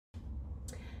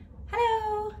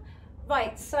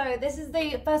Right, so this is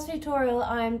the first tutorial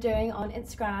I'm doing on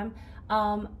Instagram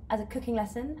as a cooking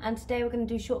lesson, and today we're going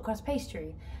to do shortcrust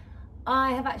pastry.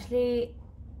 I have actually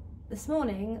this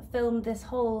morning filmed this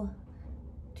whole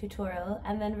tutorial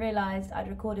and then realised I'd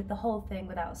recorded the whole thing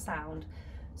without sound.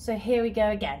 So here we go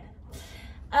again.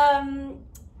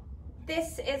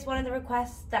 This is one of the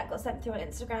requests that got sent through on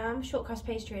Instagram, shortcrust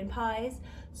pastry and pies.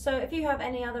 So if you have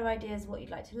any other ideas of what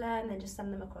you'd like to learn, then just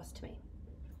send them across to me.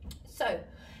 So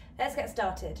let's get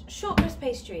started. Shortcrust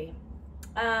pastry.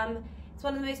 It's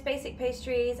one of the most basic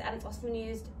pastries and it's often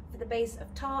used for the base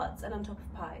of tarts and on top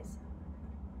of pies.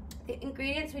 The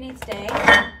ingredients we need today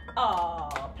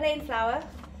are plain flour.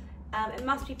 It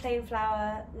must be plain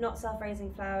flour, not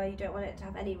self-raising flour. You don't want it to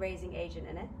have any raising agent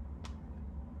in it.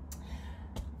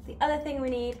 The other thing we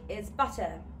need is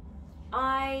butter.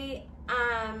 I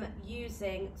am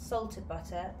using salted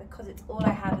butter because it's all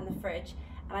I have in the fridge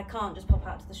and I can't just pop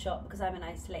out to the shop because I'm in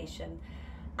isolation.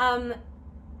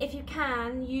 If you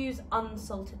can, use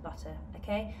unsalted butter,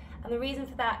 okay? And the reason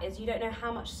for that is you don't know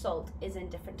how much salt is in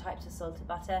different types of salted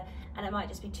butter, and it might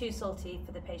just be too salty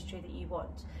for the pastry that you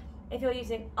want. If you're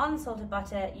using unsalted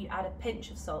butter, you add a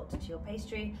pinch of salt to your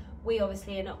pastry. We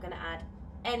obviously are not going to add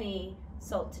any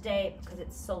salt today because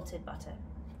it's salted butter.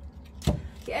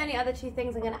 The only other two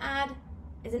things I'm going to add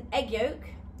is an egg yolk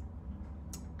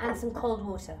and some cold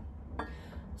water.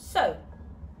 So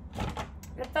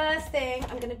the first thing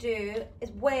I'm going to do is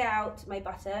weigh out my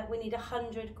butter. We need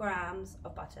 100 grams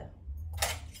of butter.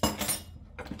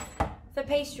 For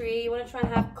pastry, you want to try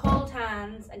and have cold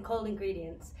hands and cold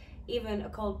ingredients, even a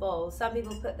cold bowl. Some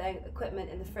people put their equipment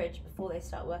in the fridge before they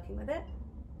start working with it.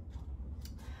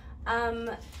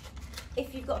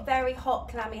 If you've got very hot,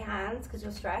 clammy hands because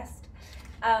you're stressed,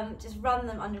 just run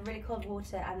them under really cold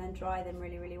water and then dry them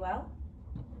really, really well.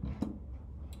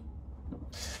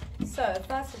 So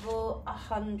first of all,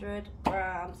 100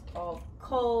 grams of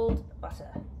cold butter.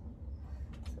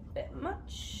 It's a bit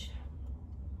much.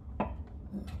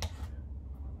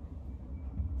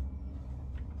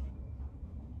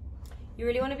 You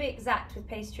really want to be exact with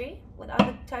pastry. With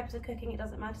other types of cooking, it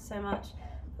doesn't matter so much.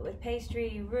 But with pastry,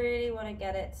 you really want to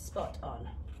get it spot on.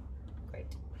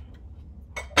 Great.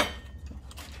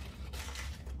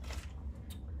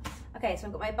 Okay, so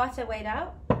I've got my butter weighed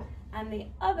out. And the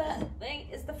other thing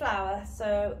is the flour.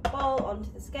 So bowl onto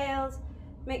the scales.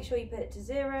 Make sure you put it to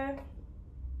 0.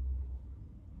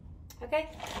 Okay,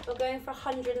 we're going for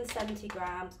 170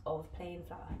 grams of plain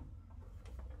flour.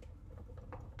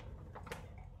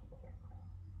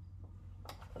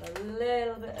 Put a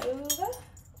little bit over.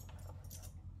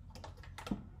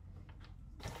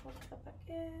 Pop that back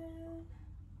in.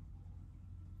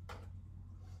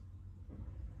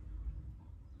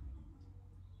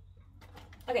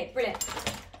 Okay, brilliant.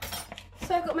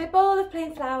 So I've got my bowl of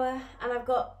plain flour and I've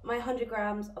got my 100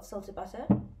 grams of salted butter.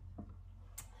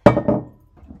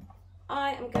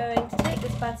 I am going to take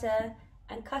this butter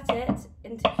and cut it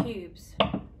into cubes.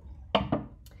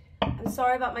 I'm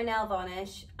sorry about my nail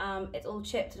varnish. It's all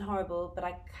chipped and horrible, but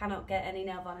I cannot get any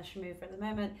nail varnish removed at the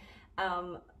moment.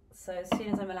 So as soon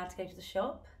as I'm allowed to go to the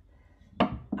shop,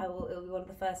 it'll be one of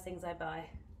the first things I buy.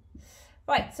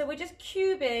 Right, so we're just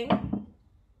cubing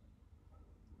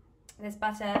this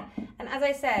butter, and as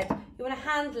I said, you want to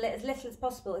handle it as little as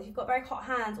possible. If you've got very hot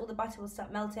hands, all the butter will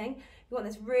start melting. You want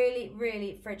this really,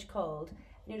 really fridge cold, and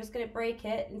you're just going to break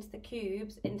it into the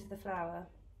cubes into the flour.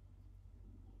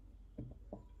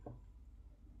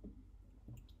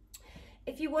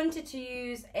 If you wanted to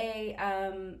use a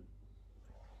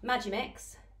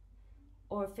Magimix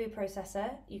or a food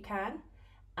processor, you can.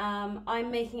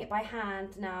 I'm making it by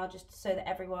hand now just so that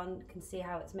everyone can see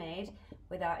how it's made.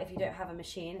 If you don't have a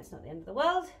machine, it's not the end of the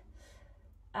world.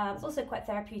 It's also quite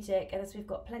therapeutic, and as we've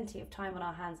got plenty of time on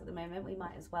our hands at the moment, we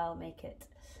might as well make it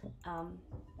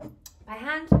by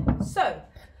hand. So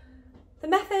the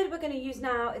method we're going to use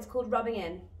now is called rubbing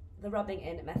in, the rubbing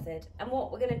in method. And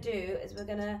what we're going to do is we're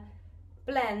going to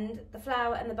blend the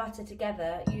flour and the butter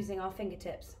together using our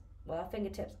fingertips, well, our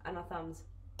fingertips and our thumbs.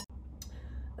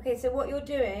 Okay, so what you're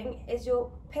doing is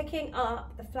you're picking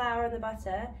up the flour and the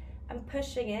butter and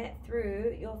pushing it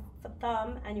through your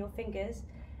thumb and your fingers,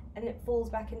 and it falls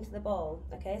back into the bowl.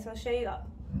 Okay, so I'll show you up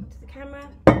to the camera.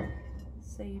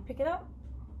 So you pick it up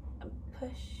and push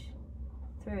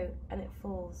through and it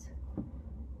falls.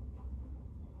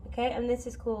 Okay, and this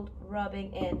is called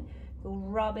rubbing in. You're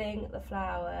rubbing the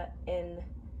flour in,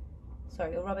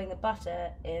 you're rubbing the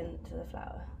butter into the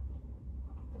flour.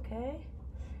 Okay?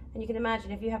 And you can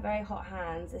imagine if you have very hot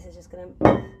hands, this is just going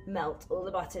to melt all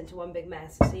the butter into one big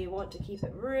mess. So you want to keep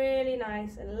it really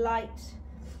nice and light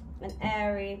and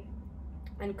airy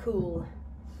and cool.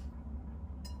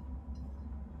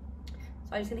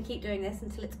 So I'm just going to keep doing this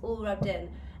until it's all rubbed in.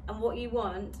 And what you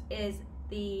want is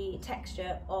the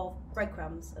texture of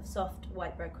breadcrumbs, of soft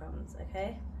white breadcrumbs,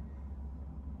 okay?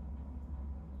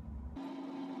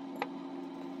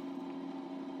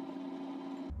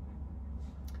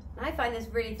 I find this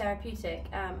really therapeutic,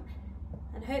 and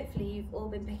hopefully you've all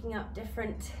been picking up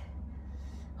different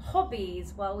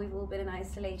hobbies while we've all been in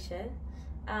isolation.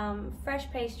 Fresh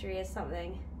pastry is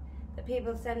something that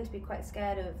people tend to be quite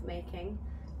scared of making,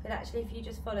 but actually if you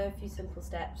just follow a few simple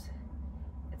steps,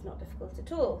 it's not difficult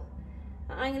at all.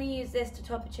 I'm going to use this to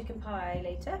top a chicken pie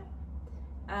later.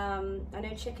 I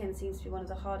know chicken seems to be one of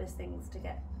the hardest things to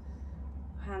get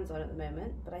hands on at the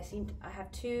moment, but I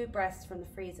have 2 breasts from the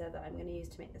freezer that I'm going to use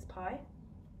to make this pie.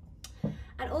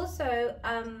 And also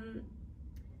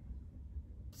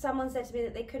someone said to me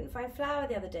that they couldn't find flour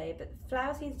the other day, but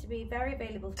flour seems to be very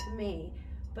available for me,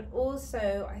 but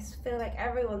also I feel like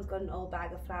everyone's got an old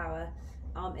bag of flour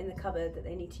in the cupboard that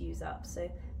they need to use up, so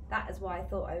that is why I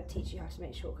thought I would teach you how to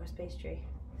make shortcrust pastry.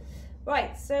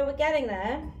 Right, so we're getting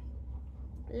there,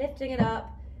 lifting it up,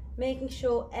 making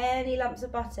sure any lumps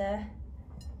of butter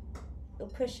are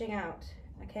pushing out,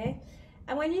 okay?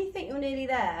 And when you think you're nearly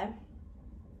there,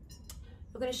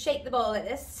 we're going to shake the bowl like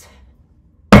this,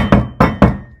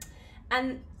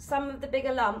 and some of the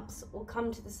bigger lumps will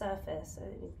come to the surface. So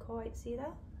you can quite see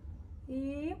that.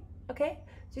 Yep. Okay,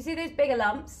 so you see those bigger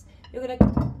lumps, you're going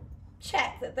to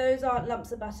check that those aren't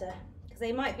lumps of butter, because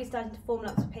they might be starting to form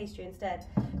lumps of pastry instead.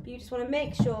 But you just want to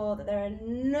make sure that there are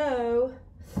no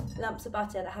lumps of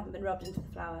butter that haven't been rubbed into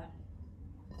the flour.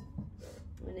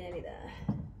 We're nearly there.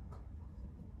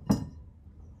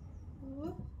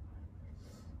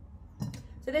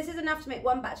 So this is enough to make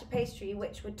 1 batch of pastry,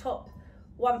 which would top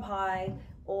 1 pie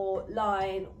or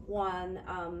line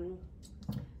 1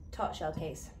 tart shell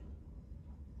case.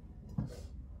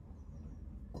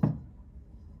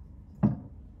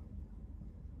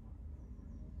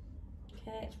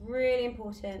 Okay, it's really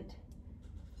important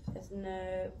there's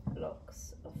no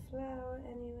blocks of flour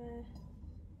anywhere.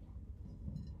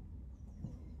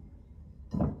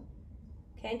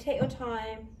 Okay, and take your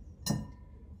time.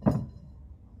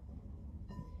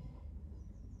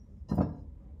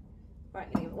 Right,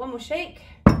 I'm gonna give it 1 more shake.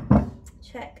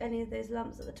 Check any of those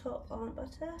lumps at the top aren't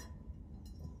butter.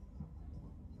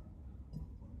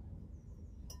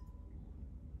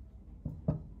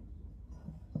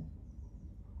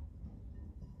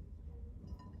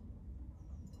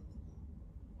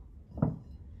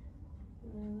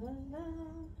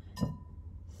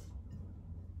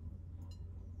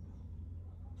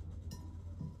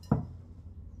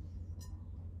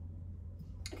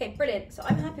 Okay, brilliant. So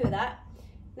I'm happy with that.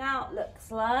 Now it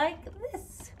looks like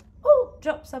this. Oh,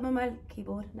 dropped some on my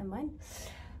keyboard. Never mind.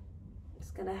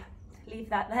 Just gonna leave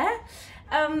that there.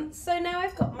 So now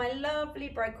I've got my lovely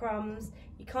breadcrumbs.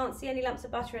 You can't see any lumps of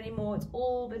butter anymore. It's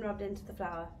all been rubbed into the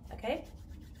flour. Okay.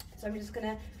 So I'm just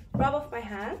gonna rub off my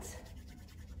hands.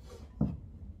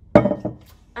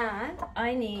 And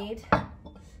I need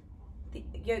the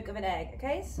yolk of an egg.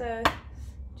 Okay. So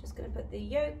just gonna put the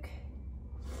yolk,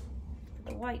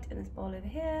 the white in this bowl over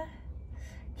here.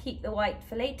 Keep the white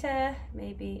for later,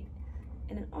 maybe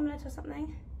in an omelette or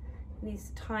something. In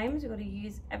these times, we've got to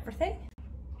use everything.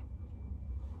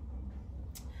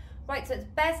 Right, so it's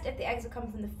best if the eggs are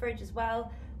coming from the fridge as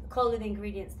well. The colder the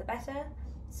ingredients, the better.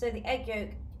 So the egg yolk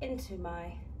into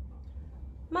my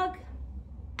mug.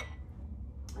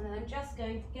 And then I'm just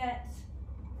going to get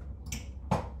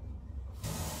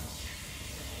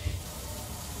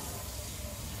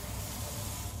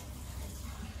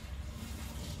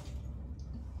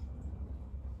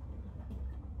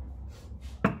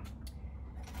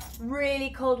really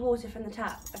cold water from the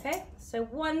tap, okay? So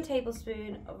 1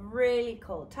 tablespoon of really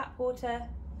cold tap water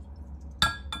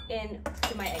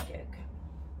into my egg yolk.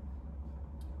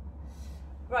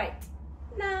 Right,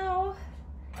 now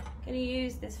I'm going to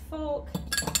use this fork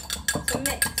to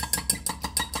mix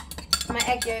my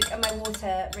egg yolk and my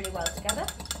water really well together.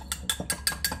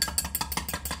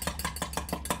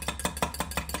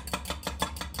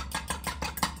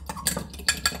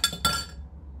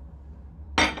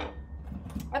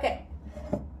 Okay,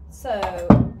 so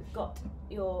you've got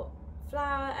your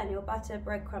flour and your butter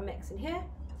breadcrumb mix in here,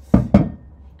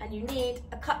 and you need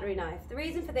a cutlery knife. The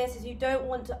reason for this is you don't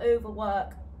want to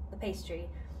overwork the pastry.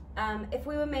 If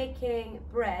we were making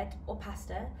bread or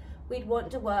pasta, we'd want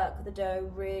to work the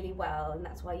dough really well, and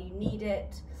that's why you need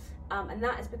it. And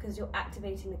that is because you're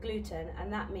activating the gluten,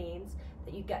 and that means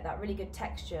that you get that really good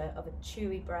texture of a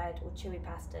chewy bread or chewy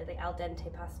pasta, the al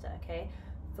dente pasta, okay?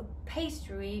 For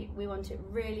pastry, we want it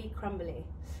really crumbly.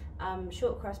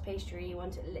 Short crust pastry, you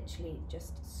want it literally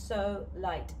just so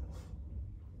light.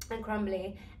 and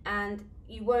crumbly, and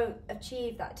you won't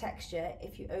achieve that texture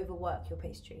if you overwork your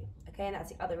pastry. Okay, and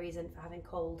that's the other reason for having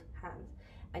cold hands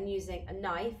and using a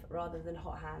knife rather than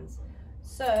hot hands.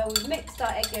 So we've mixed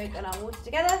our egg yolk and our water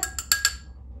together.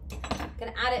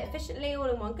 Going to add it efficiently all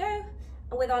in one go,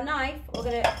 and with our knife we're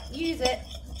going to use it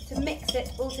to mix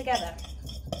it all together.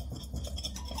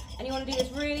 And you want to do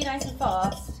this really nice and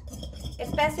fast.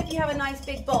 It's best if you have a nice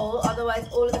big bowl, otherwise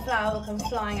all of the flour will come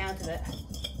flying out of it.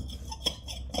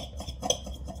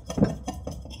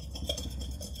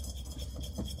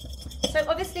 So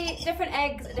obviously different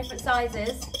eggs are different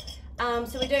sizes,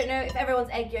 so we don't know if everyone's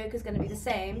egg yolk is going to be the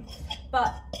same,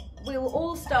 but we will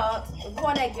all start with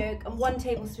 1 egg yolk and 1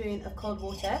 tablespoon of cold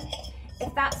water.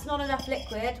 If that's not enough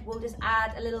liquid, we'll just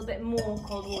add a little bit more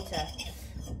cold water,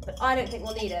 but I don't think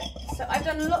we'll need it. So I've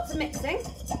done lots of mixing,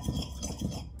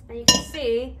 and you can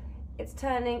see it's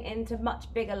turning into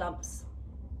much bigger lumps.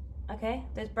 Okay,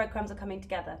 those breadcrumbs are coming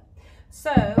together.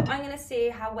 So I'm going to see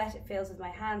how wet it feels with my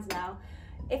hands now.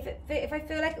 If I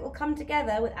feel like it will come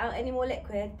together without any more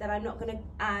liquid, then I'm not going to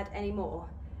add any more.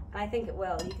 And I think it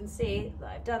will. You can see that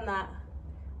I've done that,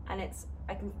 and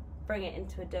I can bring it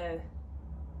into a dough.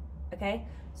 Okay,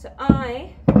 so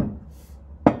I'm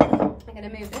going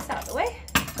to move this out of the way.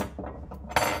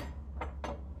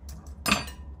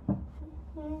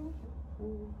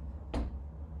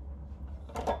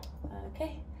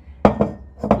 Okay,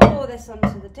 pour this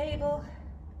onto the table,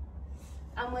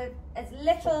 and with as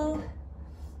little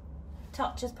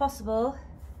touch as possible,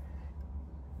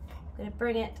 I'm going to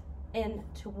bring it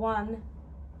into one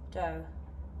dough.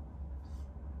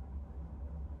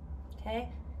 Okay,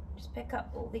 just pick up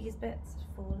all these bits that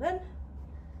fall in,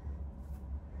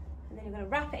 and then you're going to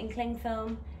wrap it in cling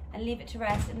film and leave it to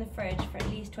rest in the fridge for at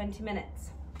least 20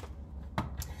 minutes.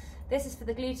 This is for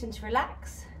the gluten to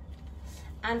relax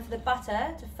and for the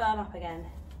butter to firm up again.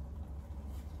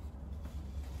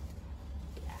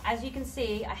 As you can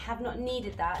see, I have not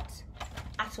kneaded that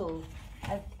at all.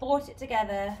 I've brought it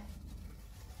together,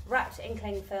 wrapped it in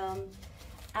cling film,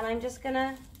 and I'm just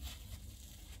gonna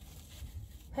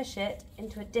push it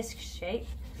into a disc shape,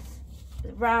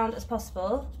 as round as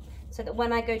possible, so that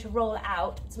when I go to roll it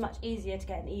out, it's much easier to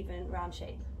get an even round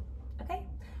shape. Okay,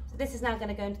 so this is now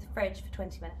gonna go into the fridge for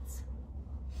 20 minutes.